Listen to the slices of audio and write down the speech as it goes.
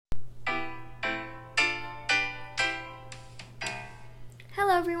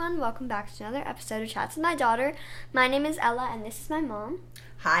everyone, welcome back to another episode of Chats with My Daughter. My name is Ella and this is my mom.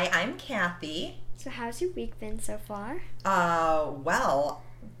 Hi, I'm Kathy. So how's your week been so far? Well,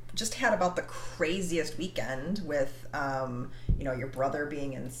 just had about the craziest weekend with, your brother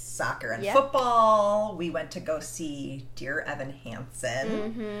being in soccer and football. We went to go see Dear Evan Hansen.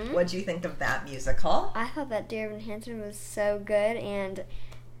 Mm-hmm. What'd you think of that musical? I thought that Dear Evan Hansen was so good and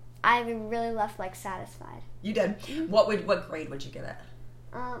I really left satisfied. You did? Mm-hmm. What grade would you give it?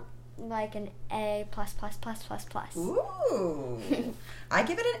 Like an A++++++. Ooh. I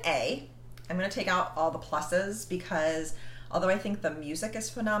give it an A. I'm going to take out all the pluses because although I think the music is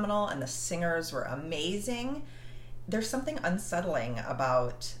phenomenal and the singers were amazing, there's something unsettling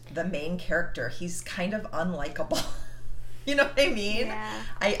about the main character. He's kind of unlikable. You know what I mean? Yeah.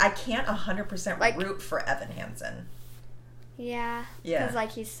 I can't 100% root for Evan Hansen. Yeah. Yeah.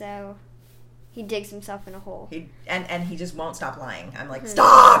 Because he digs himself in a hole. And he just won't stop lying. I'm like,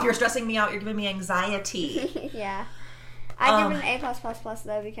 stop! You're stressing me out. You're giving me anxiety. Yeah. I give it an A+++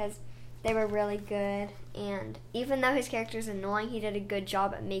 though because they were really good. And even though his character is annoying, he did a good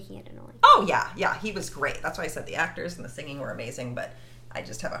job at making it annoying. Oh, yeah. He was great. That's why I said the actors and the singing were amazing, but I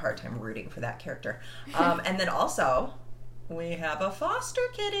just have a hard time rooting for that character. And then also, we have a foster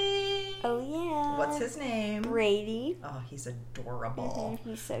kitty. Oh, yeah. What's his name? Brady. Oh, he's adorable.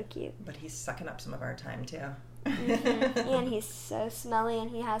 Mm-hmm. He's so cute. But he's sucking up some of our time, too. Mm-hmm. And he's so smelly,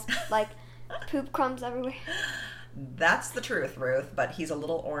 and he has, poop crumbs everywhere. That's the truth, Ruth, but he's a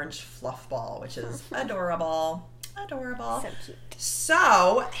little orange fluff ball, which is adorable. Adorable. So cute.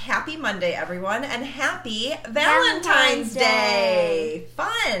 So, happy Monday, everyone, and happy Valentine's Day!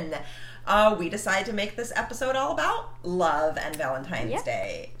 Fun! We decided to make this episode all about love and Valentine's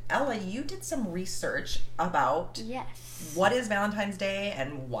Day. Ella, you did some research about what is Valentine's Day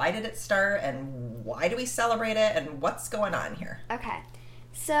and why did it start and why do we celebrate it and what's going on here? Okay.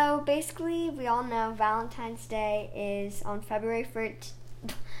 So, basically, we all know Valentine's Day is on February 14th.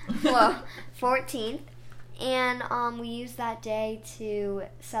 And we use that day to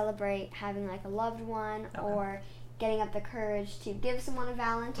celebrate having a loved one or getting up the courage to give someone a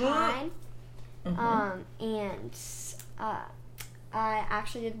Valentine. I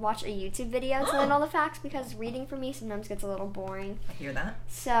actually did watch a YouTube video to learn all the facts because reading for me sometimes gets a little boring. I hear that.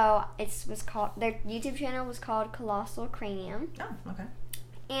 So their YouTube channel was called Colossal Cranium. Oh, okay.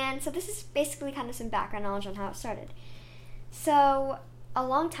 And so this is basically kind of some background knowledge on how it started. So a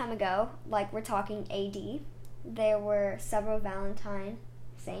long time ago, we're talking AD, there were several Valentine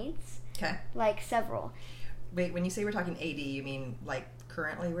saints. Okay. Several. Wait, when you say we're talking AD, you mean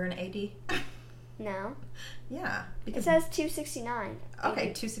currently we're in AD? No. Yeah. Because it says 269.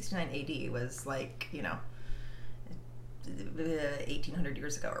 Okay, 269 AD was 1800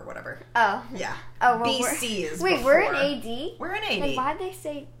 years ago or whatever. Oh. Yeah. Oh, well, BC is wait, before. we're in AD? We're in AD. Why'd they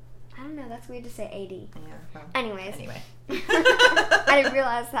say... I don't know, that's weird to say AD. Yeah, well, Anyways. Anyway. I didn't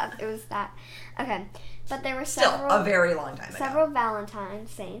realize that it was that. Okay. But there were several... Still, a very long time ago. Several Valentine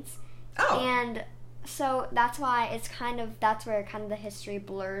saints. Oh. And... So that's why that's where the history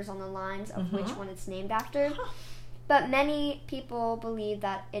blurs on the lines of which one it's named after. Huh. But many people believe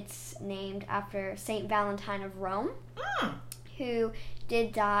that it's named after Saint Valentine of Rome, who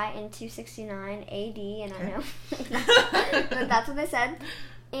did die in 269 AD, and I know but that's what they said.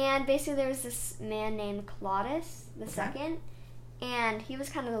 And basically there was this man named Claudius II, and he was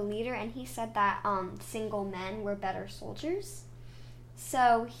kind of the leader, and he said that single men were better soldiers.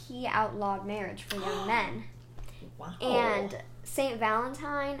 So he outlawed marriage for young men. Wow. And Saint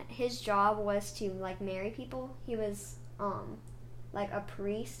Valentine, his job was to marry people. He was a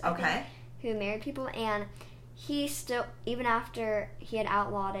priest, I think, who married people. And he still, even after he had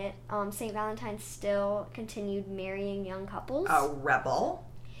outlawed it, Saint Valentine still continued marrying young couples. A rebel.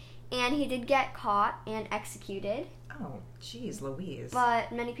 And he did get caught and executed. Oh, jeez, Louise.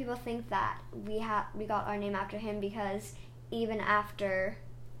 But many people think that we got our name after him because even after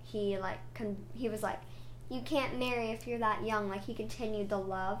he he was you can't marry if you're that young. He continued the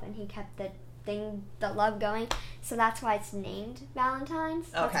love and he kept the love going. So that's why it's named Valentine's.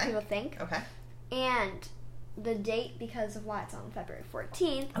 That's what people think. Okay. And the date, because of why it's on February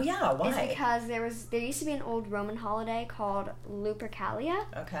 14th. Oh yeah, why? Is because there used to be an old Roman holiday called Lupercalia.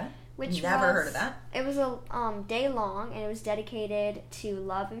 Okay. Which Never heard of that. It was a day long, and it was dedicated to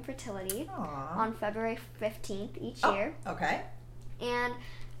love and fertility. Aww. On February 15th each year. Okay. And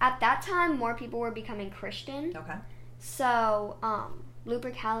at that time, more people were becoming Christian. Okay. So,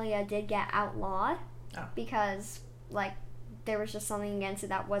 Lupercalia did get outlawed because, there was just something against it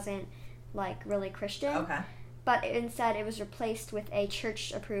that wasn't, really Christian. Okay. But instead, it was replaced with a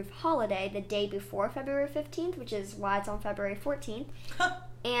church-approved holiday the day before February 15th, which is why it's on February 14th.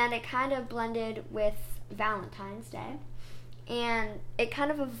 and it kind of blended with Valentine's Day, and it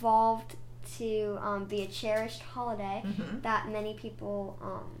kind of evolved to be a cherished holiday that many people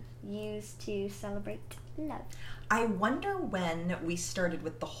use to celebrate love. I wonder when we started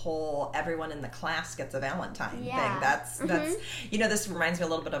with the whole everyone in the class gets a Valentine thing. That's this reminds me a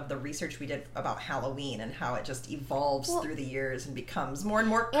little bit of the research we did about Halloween and how it just evolves through the years and becomes more and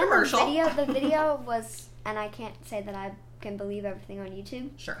more commercial. And the video was, and I can't say that I can believe everything on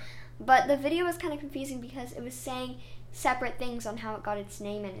YouTube. Sure. But the video was kind of confusing because it was saying separate things on how it got its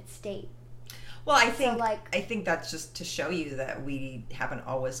name and its date. Well, I think that's just to show you that we haven't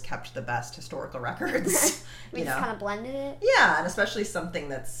always kept the best historical records. We just kind of blended it. Yeah, and especially something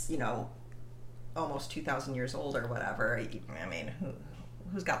that's, almost 2,000 years old or whatever. I mean,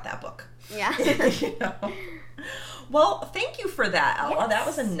 who's got that book? Yeah. Well, thank you for that, Ella. Yes. That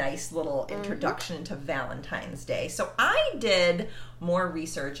was a nice little introduction to Valentine's Day. So I did more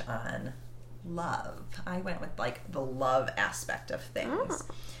research on love. I went with the love aspect of things.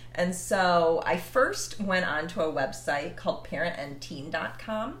 Oh. And so I first went onto a website called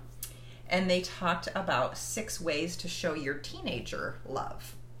parentandteen.com, and they talked about 6 ways to show your teenager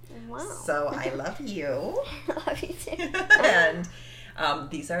love. Wow. So I love you. Love you too. And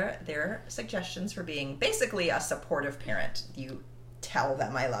these are their suggestions for being basically a supportive parent. You tell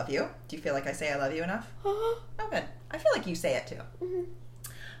them I love you. Do you feel like I say I love you enough? Oh, good. I feel like you say it too.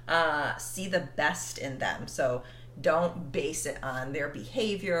 See the best in them. So don't base it on their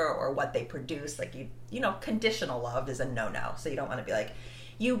behavior or what they produce. Conditional love is a no-no. So you don't want to be like,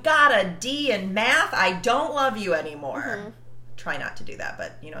 you got a D in math, I don't love you anymore. Try not to do that,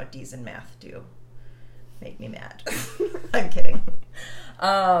 but D's in math do make me mad. I'm kidding.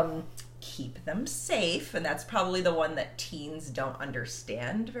 Keep them safe, and that's probably the one that teens don't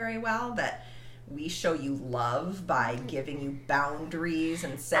understand very well, that we show you love by giving you boundaries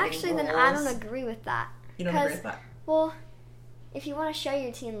and setting Actually, rules. then I don't agree with that. You don't agree with that? Well, if you want to show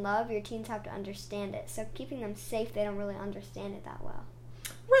your teen love, your teens have to understand it. So keeping them safe, they don't really understand it that well.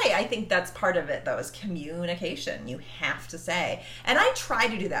 Right. I think that's part of it, though, is communication. You have to say. And I try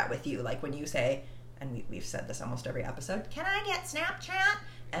to do that with you. Like when you say, and we've said this almost every episode, can I get Snapchat?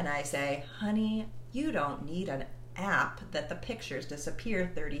 And I say, honey, you don't need an app that the pictures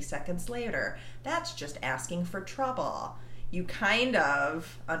disappear 30 seconds later. That's just asking for trouble. You kind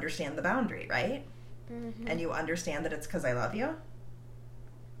of understand the boundary, right? And you understand that it's because I love you?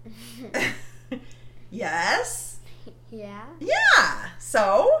 Yes? Yeah. Yeah.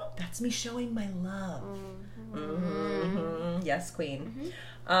 So, that's me showing my love. Yes, queen.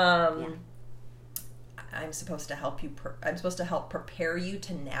 Yeah. I'm supposed to help you. I'm supposed to help prepare you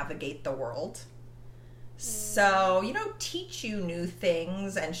to navigate the world. So, teach you new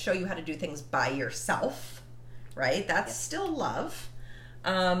things and show you how to do things by yourself, right? That's still love.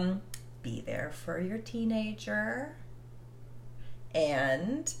 Be there for your teenager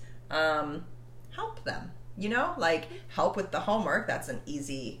and help them. Help with the homework. That's an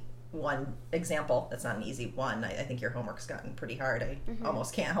easy one example. That's not an easy one. I think your homework's gotten pretty hard. I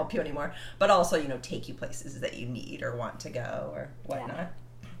almost can't help you anymore. But also, take you places that you need or want to go or whatnot. Yeah.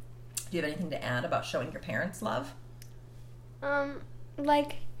 Do you have anything to add about showing your parents love?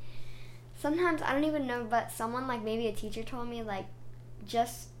 Sometimes I don't even know, but someone, maybe a teacher told me,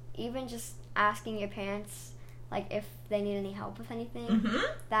 just asking your parents, if they need any help with anything,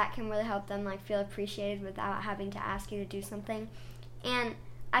 that can really help them, feel appreciated without having to ask you to do something. And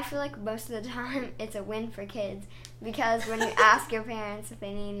I feel like most of the time it's a win for kids, because when you ask your parents if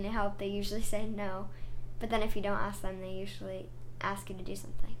they need any help, they usually say no. But then if you don't ask them, they usually ask you to do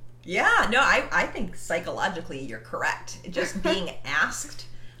something. Yeah, no, I think psychologically you're correct. Just being asked,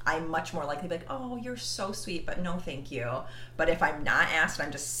 I'm much more likely to be like, oh, you're so sweet, but no thank you. But if I'm not asked,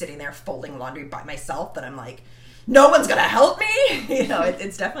 I'm just sitting there folding laundry by myself, then I'm like, no one's going to help me?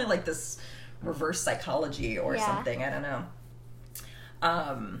 It's definitely this reverse psychology or something. I don't know.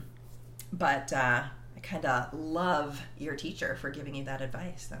 But I kind of love your teacher for giving you that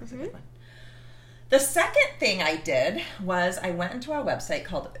advice. That was a good one. The second thing I did was I went into a website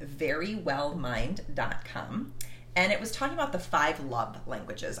called verywellmind.com, and it was talking about the 5 love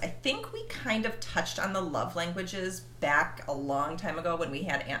languages. I think we kind of touched on the love languages back a long time ago when we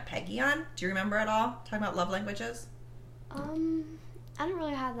had Aunt Peggy on. Do you remember at all talking about love languages? I don't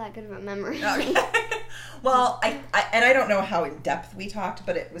really have that good of a memory. Okay. Well, I don't know how in depth we talked,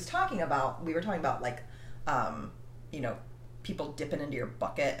 but we were talking about people dipping into your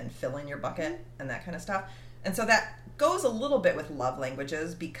bucket and filling your bucket and that kind of stuff. And so that goes a little bit with love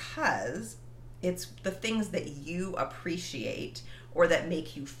languages, because it's the things that you appreciate or that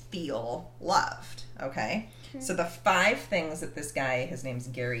make you feel loved, okay? So the 5 things that this guy, his name's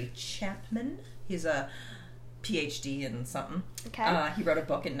Gary Chapman. He's a PhD in something. Okay. He wrote a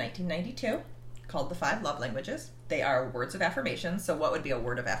book in 1992 called The 5 Love Languages. They are words of affirmation. So what would be a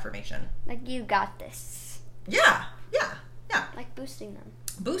word of affirmation? Like, you got this. Yeah. Like boosting them.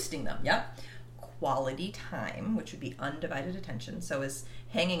 Boosting them, yep. Quality time, which would be undivided attention. So is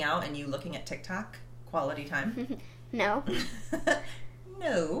hanging out and you looking at TikTok quality time? No.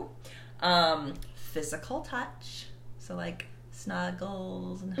 No. Physical touch. So like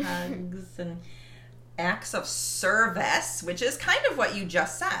snuggles and hugs and acts of service, which is kind of what you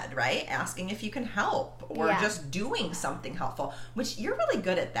just said, right? Asking if you can help or just doing something helpful, which you're really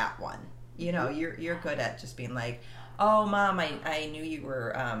good at that one. You know, you're good at just being like, oh, Mom, I knew you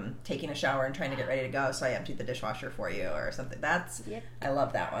were taking a shower and trying to get ready to go, so I emptied the dishwasher for you or something. I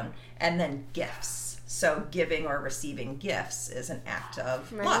love that one. And then gifts. So giving or receiving gifts is an act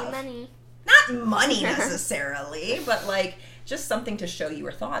of love. Money. Not money necessarily, but like just something to show you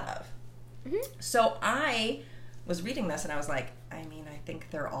were thought of. Mm-hmm. So I was reading this and I was like, I mean, I think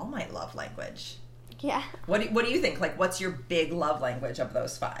they're all my love language. Yeah. What do you think? Like, what's your big love language of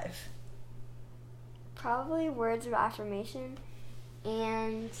those 5? Probably words of affirmation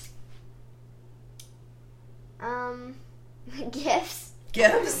and gifts.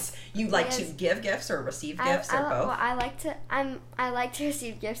 Gifts? You like to give gifts or receive gifts or both? Well, I like to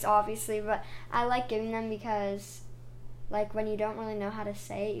receive gifts, obviously, but I like giving them because, like, when you don't really know how to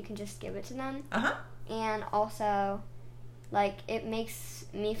say it, you can just give it to them. Uh-huh. And also, like, it makes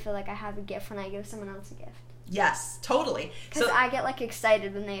me feel like I have a gift when I give someone else a gift. Yes, totally. Because I get, like,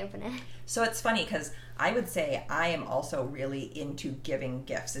 excited when they open it. So it's funny because I would say I am also really into giving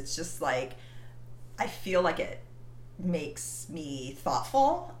gifts. It's just like, I feel like it makes me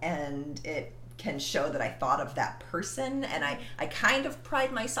thoughtful and it can show that I thought of that person. And I kind of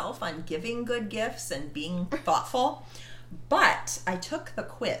pride myself on giving good gifts and being thoughtful. But I took the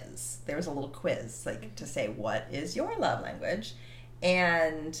quiz. There was a little quiz, like, to say, what is your love language?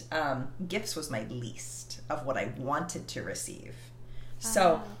 And gifts was my least of what I wanted to receive.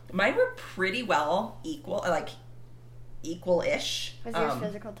 So mine were pretty well equal, like equal-ish. Was yours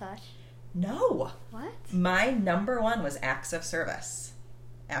physical touch? No. What? My number 1 was acts of service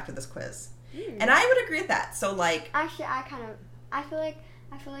after this quiz. And I would agree with that. So like, actually, I feel like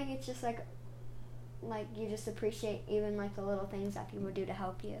it's just like you just appreciate even like the little things that people do to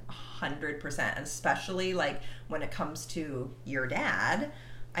help you. 100%, and especially like when it comes to your dad.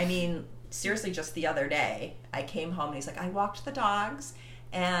 I mean, seriously, just the other day, I came home and he's like, I walked the dogs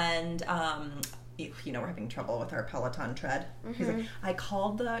and you know, we're having trouble with our Peloton tread. Mm-hmm. He's like, I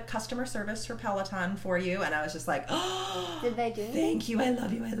called the customer service for Peloton for you, and I was just like, oh, did they do it? Thank you, I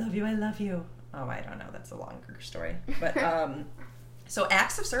love you, I love you, I love you. Oh, I don't know, that's a longer story. But so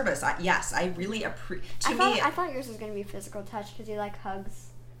acts of service, yes, I really appreciate. I thought yours was going to be physical touch because you like hugs.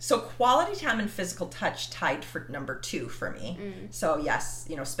 So quality time and physical touch tied for number 2 for me. So yes,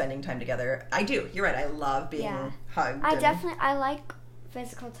 you know, spending time together. I do. You're right. I love being hugged. I like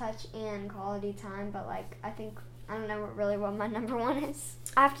physical touch and quality time, but like I don't know what my number 1 is.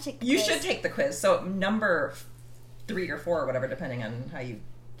 I have to take the quiz. You should take the quiz. So number 3 or 4 or whatever, depending on how you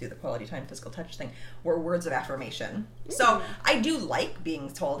do the quality time physical touch thing, were words of affirmation. So I do like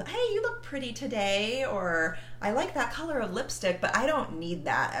being told, hey, you look pretty today, or I like that color of lipstick, but I don't need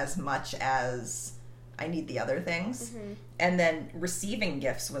that as much as I need the other things. And then receiving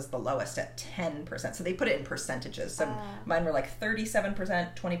gifts was the lowest at 10%. So they put it in percentages. So mine were like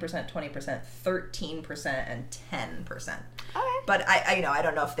 37%, 20%, 20%, 13%, and 10%. Okay. But I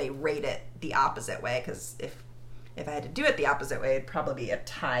don't know if they rate it the opposite way, because if I had to do it the opposite way, it'd probably be a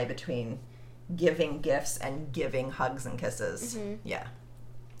tie between giving gifts and giving hugs and kisses. Yeah.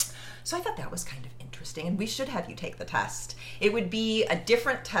 So I thought that was kind of interesting, and we should have you take the test. It would be a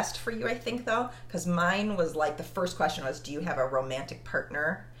different test for you, I think, though, because mine was like, the first question was, do you have a romantic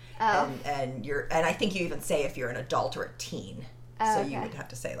partner? And I think you even say if you're an adult or a teen. So you would have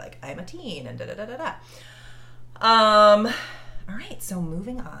to say like, I'm a teen and da-da-da-da-da. All right, so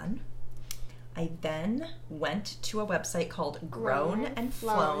moving on. I then went to a website called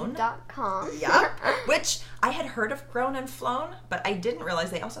grownandflown.com. Yep. Which I had heard of Grown and Flown, but I didn't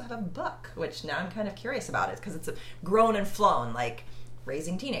realize they also have a book, which now I'm kind of curious about it, because it's a Grown and Flown, like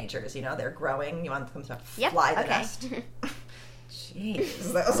raising teenagers, you know, they're growing, you want them to fly the nest.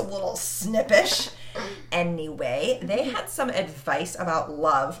 Jeez, that was a little snippish. Anyway, they had some advice about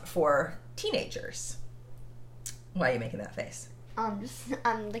love for teenagers. Why are you making that face? I'm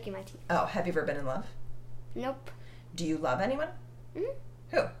licking my teeth. Oh, have you ever been in love? Nope. Do you love anyone?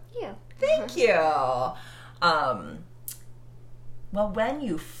 Who? You. Thank you. Well, when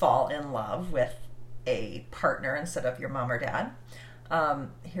you fall in love with a partner instead of your mom or dad,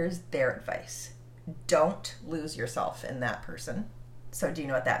 here's their advice. Don't lose yourself in that person. So do you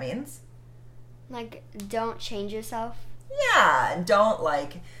know what that means? Like, don't change yourself. Yeah, don't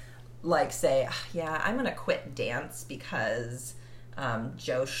like say, yeah, I'm going to quit dance because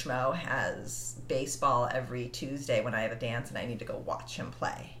Joe Schmo has baseball every Tuesday when I have a dance and I need to go watch him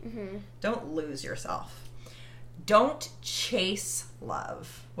play. Mm-hmm. Don't lose yourself. Don't chase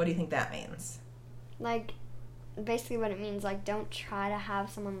love. What do you think that means? Like, basically what it means, like, don't try to have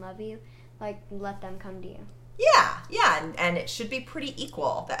someone love you. Like, let them come to you. Yeah, and it should be pretty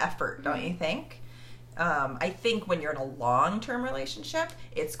equal, the effort, don't you think? I think when you're in a long-term relationship,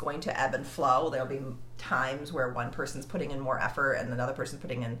 it's going to ebb and flow. There'll be times where one person's putting in more effort and another person's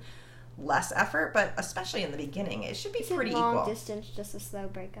putting in less effort, but especially in the beginning, it should be pretty equal. Long distance, just a slow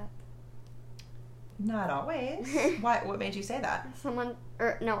breakup? Not always. Why? What made you say that? On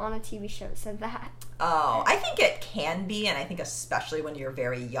a TV show said that. Oh, I think it can be, and I think especially when you're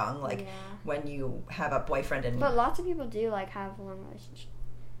very young, like when you have a boyfriend and... But lots of people do, like, have a long relationship.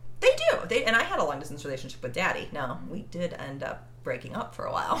 They do. And I had a long-distance relationship with Daddy. Now, we did end up breaking up for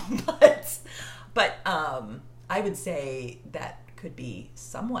a while, but I would say that could be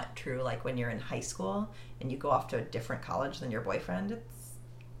somewhat true, like when you're in high school and you go off to a different college than your boyfriend, it's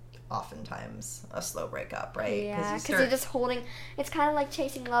oftentimes a slow breakup, right? Yeah, because you're just holding... It's kind of like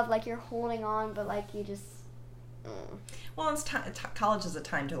chasing love, like you're holding on, but like you just... Well, it's college is a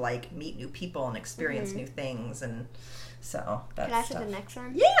time to like meet new people and experience new things, and so that's... Can I say the next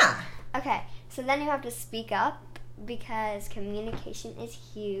one? Yeah! Okay, so then you have to speak up because communication is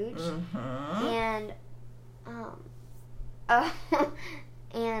huge. Mm-hmm. And,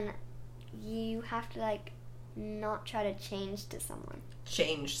 and you have to, like, not try to change to someone.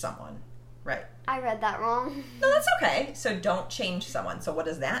 Change someone. Right. I read that wrong. No, that's okay. So don't change someone. So what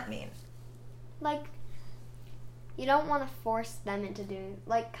does that mean? Like, you don't want to force them into doing,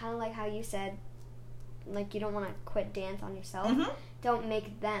 like, kind of like how you said, like, you don't want to quit dance on yourself. Mm-hmm. Don't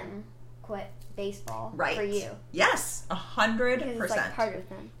make them quit baseball for you. Yes, 100%. Because it's, like, part of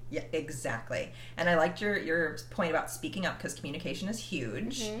them. Yeah, exactly. And I liked your point about speaking up because communication is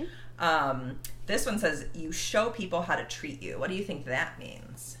huge. Mm-hmm. This one says, you show people how to treat you. What do you think that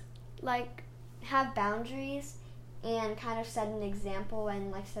means? Like, have boundaries and kind of set an example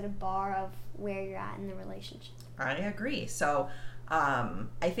and, like, set a bar of where you're at in the relationship. I agree. So,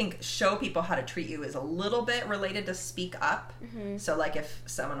 I think show people how to treat you is a little bit related to speak up. Mm-hmm. So, like, if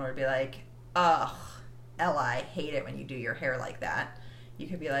someone were to be like, ugh, Ella, I hate it when you do your hair like that. You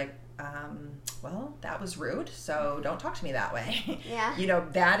could be like, well, that was rude, so don't talk to me that way. Yeah. You know,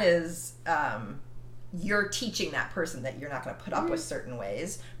 that is, you're teaching that person that you're not going to put up with certain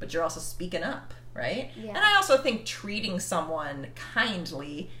ways, but you're also speaking up, right? Yeah. And I also think treating someone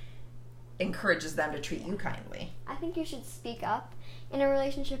kindly encourages them to treat you kindly. I think you should speak up in a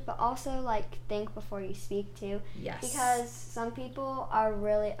relationship, but also, like, think before you speak, too. Yes. Because some people are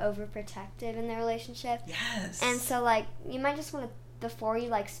really overprotective in their relationship. Yes. And so, like, you might just want to, before you,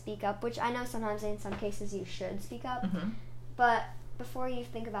 like, speak up, which I know sometimes in some cases you should speak up, but before you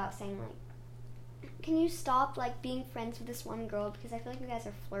think about saying, like, can you stop, like, being friends with this one girl because I feel like you guys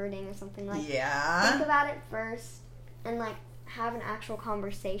are flirting or something, like, think about it first and, like, have an actual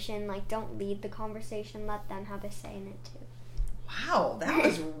conversation. Like, don't lead the conversation, let them have a say in it, too. Wow, that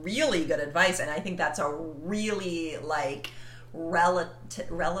was really good advice, and I think that's a really, like,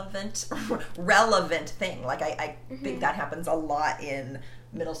 relevant thing. Like, I think that happens a lot in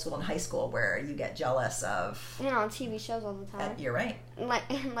middle school and high school where you get jealous of... You know, on TV shows all the time. You're right.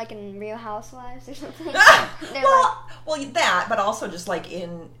 Like in Real Housewives or something. Well, that, but also just like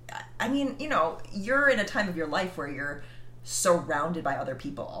in... I mean, you know, you're in a time of your life where you're surrounded by other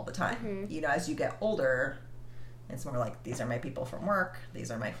people all the time. Mm-hmm. You know, as you get older, it's more like, these are my people from work,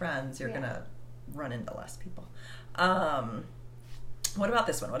 these are my friends, you're gonna run into less people. What about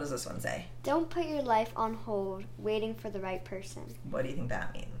this one? What does this one say? Don't put your life on hold waiting for the right person. What do you think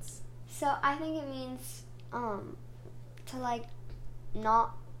that means? So I think it means to, like,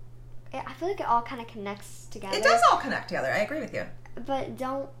 not... I feel like it all kind of connects together. It does all connect together. I agree with you. But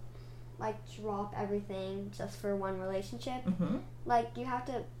don't, like, drop everything just for one relationship. Mm-hmm. Like, you have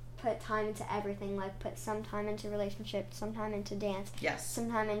to put time into everything. Like, put some time into relationships, some time into dance. Yes. Some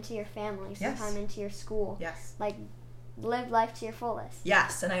time into your family, some time into your school. Yes. Like, live life to your fullest.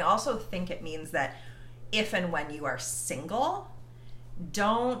 Yes, and I also think it means that if and when you are single,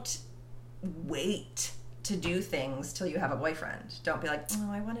 don't wait to do things till you have a boyfriend. Don't be like,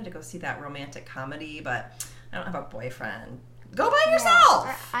 oh, I wanted to go see that romantic comedy, but I don't have a boyfriend. Go by yourself.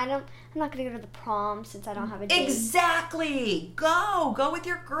 Or I'm not going to go to the prom since I don't have a date. Exactly. Go with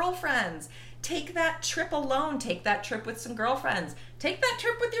your girlfriends. Take that trip alone. Take that trip with some girlfriends. Take that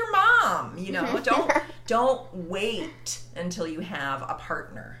trip with your mom. You know, don't wait until you have a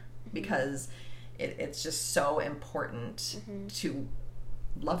partner, because it's just so important to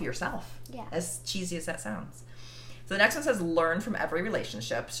love yourself. Yeah. As cheesy as that sounds. So the next one says learn from every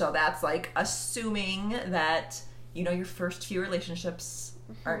relationship. So that's like assuming that, you know, your first few relationships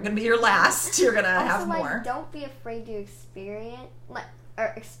aren't going to be your last. You're going to have more. Don't be afraid to experiment.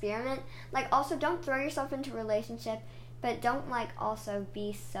 Like, also don't throw yourself into a relationship, but don't like also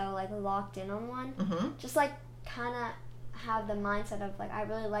be so like locked in on one. Just like kind of have the mindset of like, I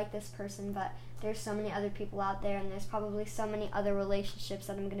really like this person, but there's so many other people out there, and there's probably so many other relationships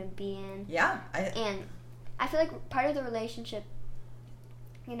that I'm going to be in. Yeah. And I feel like part of the relationship,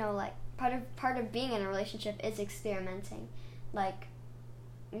 you know, like part of being in a relationship is experimenting. Like,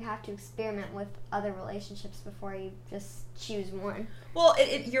 you have to experiment with other relationships before you just choose one. Well,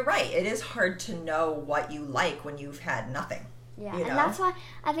 you're right. It is hard to know what you like when you've had nothing. Yeah, you know? And that's why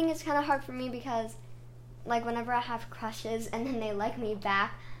I think it's kind of hard for me, because, like, whenever I have crushes and then they like me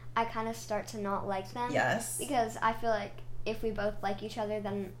back, I kind of start to not like them. Yes. Because I feel like if we both like each other,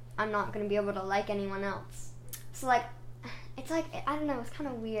 then I'm not going to be able to like anyone else. So, like, it's like, I don't know, it's kind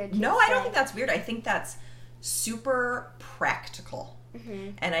of weird. No, I don't think that's weird. I think that's super practical.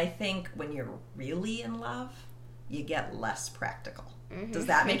 And I think when you're really in love, you get less practical. Does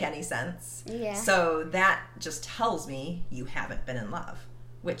that make any sense? Yeah. So that just tells me you haven't been in love,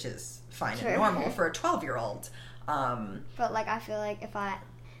 which is fine and normal for a 12-year-old. But, like, I feel like if I,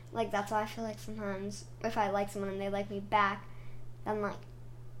 like, that's why I feel like sometimes if I like someone and they like me back, then, like,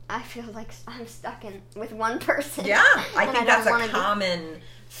 I feel like I'm stuck with one person. Yeah, I think that's a common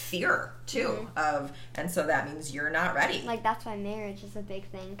fear, too, and so that means you're not ready. Like, that's why marriage is a big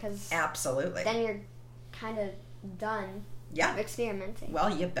thing, because absolutely, then you're kind of done experimenting.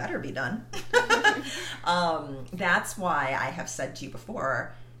 Well, you better be done. That's why I have said to you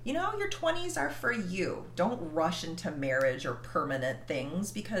before, you know, your 20s are for you. Don't rush into marriage or permanent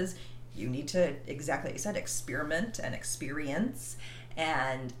things, because you need to, exactly like you said, experiment and experience.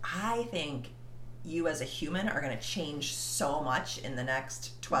 And I think you as a human are going to change so much in the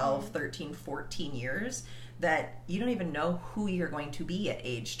next 12, 13, 14 years that you don't even know who you're going to be at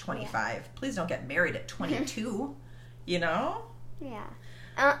age 25. Yeah. Please don't get married at 22, you know? Yeah.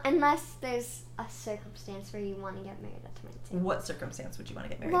 Unless there's a circumstance where you want to get married at 22. What circumstance would you want to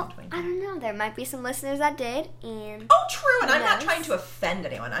get married at 22? I don't know. There might be some listeners that did. And oh, true. And I'm not trying to offend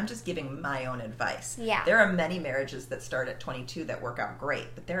anyone. I'm just giving my own advice. Yeah. There are many marriages that start at 22 that work out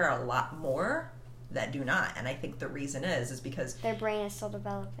great, but there are a lot more that do not. And I think the reason is because their brain is still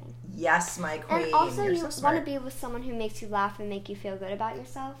developing. Yes, my queen. And also you want to be with someone who makes you laugh and make you feel good about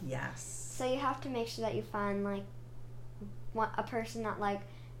yourself. Yes. So you have to make sure that you find, like, a person that, like,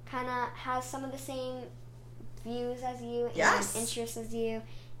 kind of has some of the same views as you and interests as you,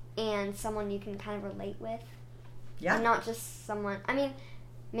 and someone you can kind of relate with. Yeah. And not just someone, I mean,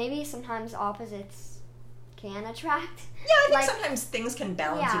 maybe sometimes opposites can attract. Yeah, I think sometimes things can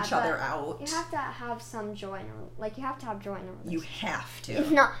balance each other out. You have to have some joy in you have to have joy in a relationship. You have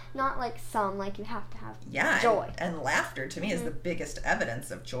to. Not like some, like you have to have joy. And laughter to me is the biggest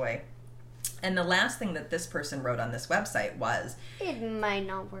evidence of joy. And the last thing that this person wrote on this website was, it might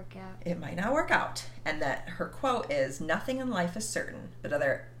not work out. It might not work out. And that her quote is, nothing in life is certain, but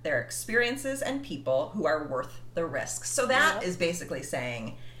there are experiences and people who are worth the risk. So that is basically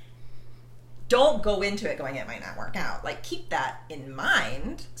saying, don't go into it going, it might not work out. Like, keep that in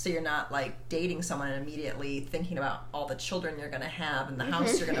mind so you're not, like, dating someone and immediately thinking about all the children you're going to have and the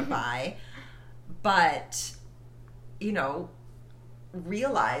house you're going to buy. But, you know,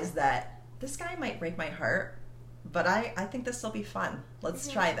 realize that this guy might break my heart, but I think this will be fun. Let's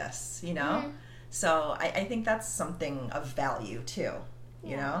try this, you know? So I think that's something of value, too,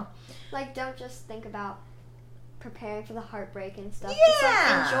 you know? Like, don't just think about preparing for the heartbreak and stuff. Yeah!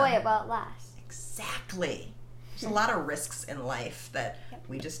 Just, like, enjoy it while it lasts. Exactly. There's a lot of risks in life that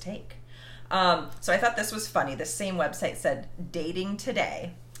we just take. So I thought this was funny. The same website said, dating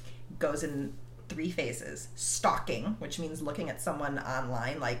today goes in 3 phases. Stalking, which means looking at someone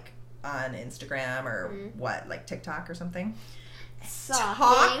online, like on Instagram or like TikTok or something.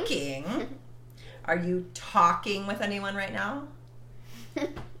 Talking. Are you talking with anyone right now?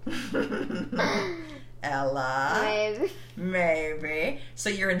 Ella? Maybe. So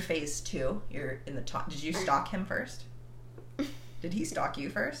you're in phase 2. You're in the talk. Did you stalk him first? Did he stalk you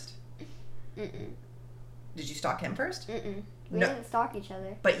first? Mm-mm. Did you stalk him first? Mm-mm. We didn't stalk each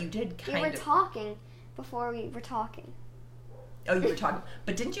other. But you did kind of. We were talking before we were talking. Oh, you were talking.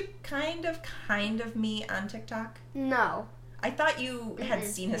 But didn't you kind of meet on TikTok? No. I thought you had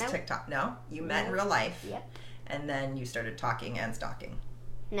seen his TikTok. No? You met in real life. Yep. And then you started talking and stalking.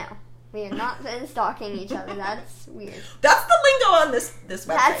 No. We are not stalking each other. That's weird. That's the lingo on this website.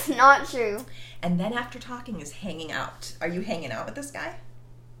 That's not true. And then after talking is hanging out. Are you hanging out with this guy?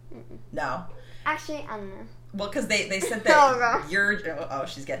 No. Actually, I don't know. Well, because they said that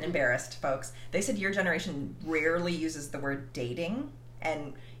she's getting embarrassed, folks. They said your generation rarely uses the word dating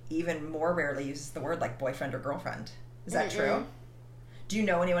and even more rarely uses the word like boyfriend or girlfriend. Is that true? Do you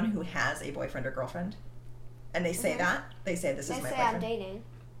know anyone who has a boyfriend or girlfriend? And they say that? They say this is my boyfriend? They say I'm dating.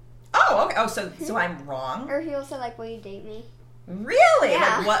 Oh, okay. Oh, so I'm wrong? Or he'll say like, will you date me? Really?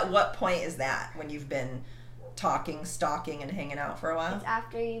 Yeah. Like what point is that when you've been talking, stalking, and hanging out for a while? It's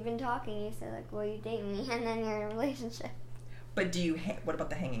after you've been talking, you say like, will you date me? And then you're in a relationship. But what about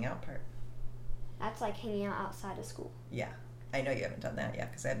the hanging out part? That's like hanging out outside of school. Yeah. I know you haven't done that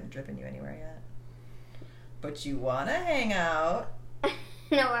yet because I haven't driven you anywhere yet. But you want to hang out.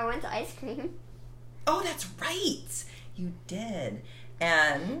 No, I went to ice cream. Oh, that's right. You did.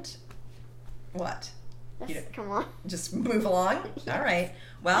 And what? Come on. Just move along? Yes. All right.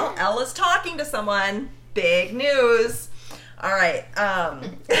 Well, Ella's talking to someone. Big news. All right.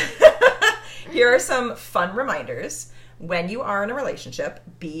 Here are some fun reminders. When you are in a relationship,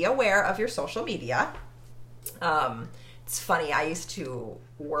 be aware of your social media. It's funny. I used to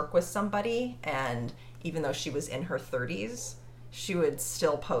work with somebody, and even though she was in her 30s, she would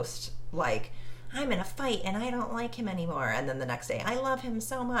still post like, I'm in a fight and I don't like him anymore. And then the next day, I love him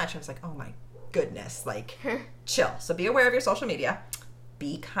so much. I was like, oh my goodness, like, chill. So be aware of your social media.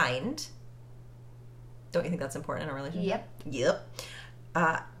 Be kind. Don't you think that's important in a relationship? Yep.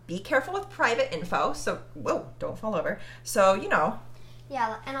 Be careful with private info. So, whoa, don't fall over. So,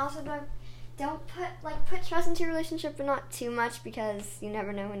 Yeah, and also don't put trust into your relationship, but not too much because you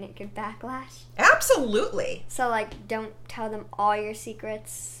never know when it could backlash. Absolutely. So, don't tell them all your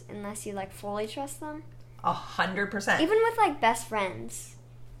secrets unless you, fully trust them. 100%. Even with, best friends.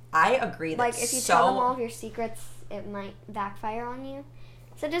 I agree. If you tell them all of your secrets, it might backfire on you.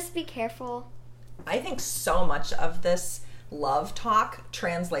 So just be careful. I think so much of this love talk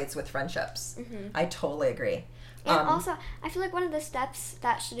translates with friendships. Mm-hmm. I totally agree. And also, I feel like one of the steps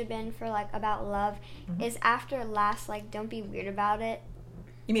that should have been for, about love is after last, don't be weird about it.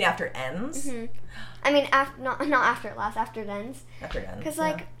 You mean after it ends? Mm-hmm. I mean, not after it lasts, after it ends. After it ends, because,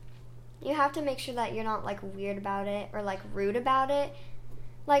 you have to make sure that you're not, weird about it or, rude about it.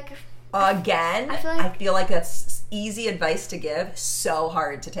 Again, I feel like that's easy advice to give, so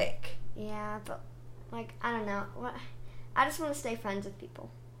hard to take. Yeah, but, I don't know. I just want to stay friends with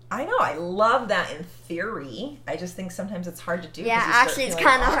people. I know. I love that in theory. I just think sometimes it's hard to do. Yeah, actually, it's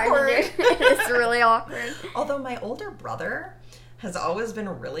kind of hard to do. It's really awkward. Although my older brother has always been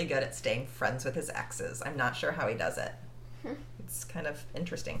really good at staying friends with his exes. I'm not sure how he does it. It's kind of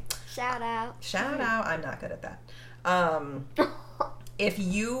interesting. Shout out. I'm not good at that. If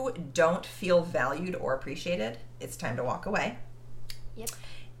you don't feel valued or appreciated, it's time to walk away. Yep.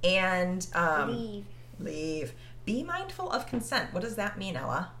 And leave. Be mindful of consent. What does that mean,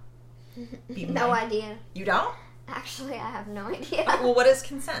 Ella? No idea. You don't? Actually, I have no idea. Well, what is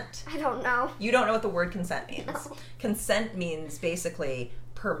consent? I don't know. You don't know what the word consent means? No. Consent means basically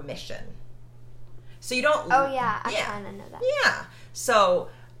permission. So you don't... Oh, yeah. I kind of know that. Yeah. So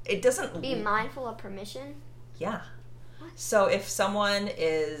it doesn't... Be mindful of permission? Yeah. What? So if someone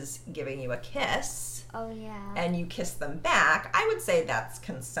is giving you a kiss... Oh, yeah. And you kiss them back, I would say that's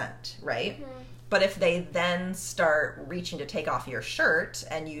consent, right? Mm-hmm. But if they then start reaching to take off your shirt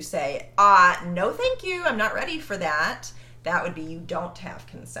and you say, no thank you, I'm not ready for that, that would be you don't have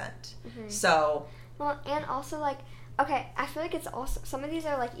consent. Mm-hmm. So... Well, and also, okay, I feel like it's also... Some of these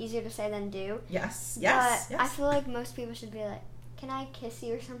are, easier to say than do. Yes. But I feel like most people should be can I kiss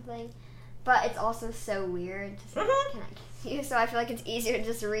you or something? But it's also so weird to say, can I kiss you? So I feel like it's easier to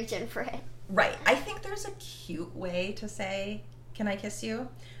just reach in for it. Right. I think there's a cute way to say, can I kiss you?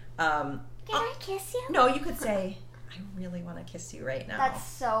 Can I kiss you? No, you could say, I really want to kiss you right now. That's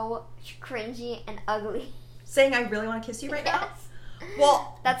so cringy and ugly. Saying I really want to kiss you right now?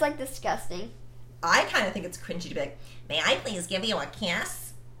 Well, that's disgusting. I kind of think it's cringy to be like, may I please give you a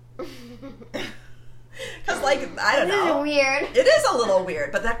kiss? Because, I don't know. This is weird. It is a little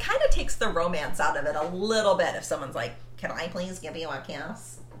weird, but that kind of takes the romance out of it a little bit if someone's like, can I please give you a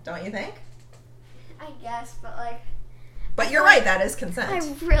kiss? Don't you think? I guess, but But you're right, that is consent. I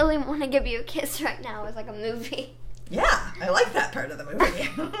really want to give you a kiss right now. It's like a movie. Yeah, I like that part of the movie.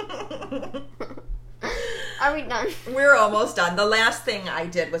 Are we done? We're almost done. The last thing I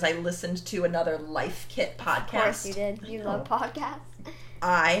did was I listened to another Life Kit podcast. Of course you did. You love podcasts.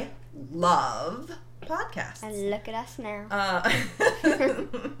 I love podcasts. And look at us now.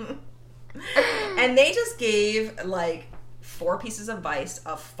 And they just gave 4 pieces of advice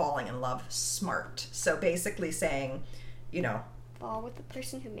of falling in love smart. So basically saying, fall with the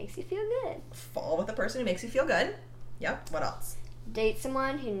person who makes you feel good. Fall with the person who makes you feel good. Yep. What else? Date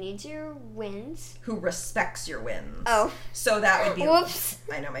someone who needs your wins. Who respects your wins. Oh. So that would be... Whoops.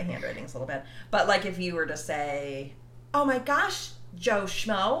 I know my handwriting's a little bit. But if you were to say, oh my gosh, Joe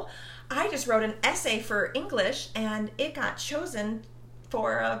Schmo, I just wrote an essay for English and it got chosen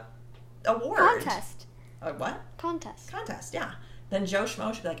for a award. Contest. A what? Contest, yeah. Then Joe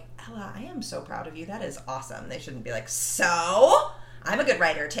Schmo should be like, Ella, I am so proud of you. That is awesome. They shouldn't be like, so? I'm a good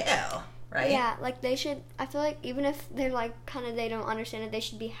writer too. Right? Yeah, they should, I feel like even if they're they don't understand it, they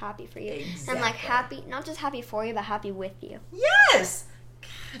should be happy for you. Exactly. And happy, not just happy for you, but happy with you. Yes!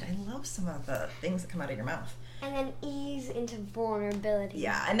 God, I love some of the things that come out of your mouth. And then ease into vulnerability.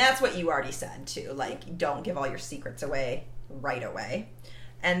 Yeah, and that's what you already said too. Don't give all your secrets away right away.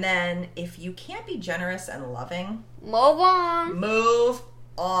 And then if you can't be generous and loving, move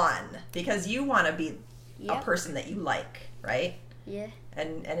on. Because you want to be a person that you like, right? Yeah.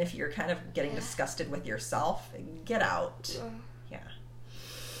 And if you're kind of getting disgusted with yourself, get out. Yeah.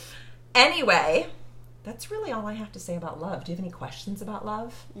 Anyway, that's really all I have to say about love. Do you have any questions about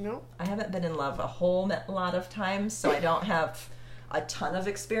love? Nope. I haven't been in love a whole lot of times, so I don't have a ton of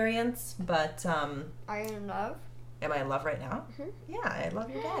experience, but... Are you in love? Am I in love right now? Mm-hmm. Yeah, I love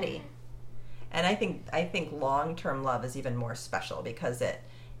your daddy. And I think long-term love is even more special because it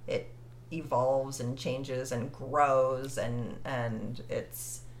evolves and changes and grows and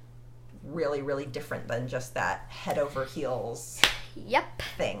it's really, really different than just that head over heels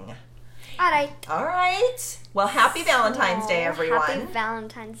thing. All right. Well, happy Valentine's Day, everyone. Happy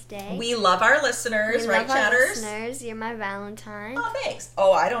Valentine's Day. We love our listeners, right, chatters? Listeners, you're my Valentine. Oh, thanks.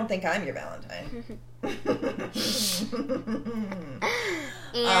 Oh, I don't think I'm your Valentine.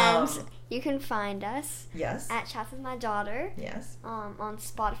 And you can find us at Chats with My Daughter. Yes. On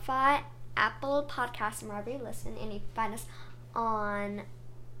Spotify, Apple Podcasts, and wherever you listen. And you can find us on...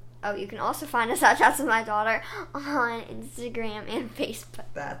 Oh, you can also find us at Chats with My Daughter on Instagram and Facebook.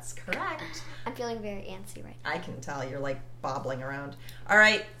 That's correct. I'm feeling very antsy right now. I can tell. You're bobbling around. All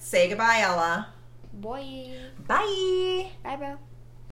right. Say goodbye, Ella. Boy. Bye. Bye, bro.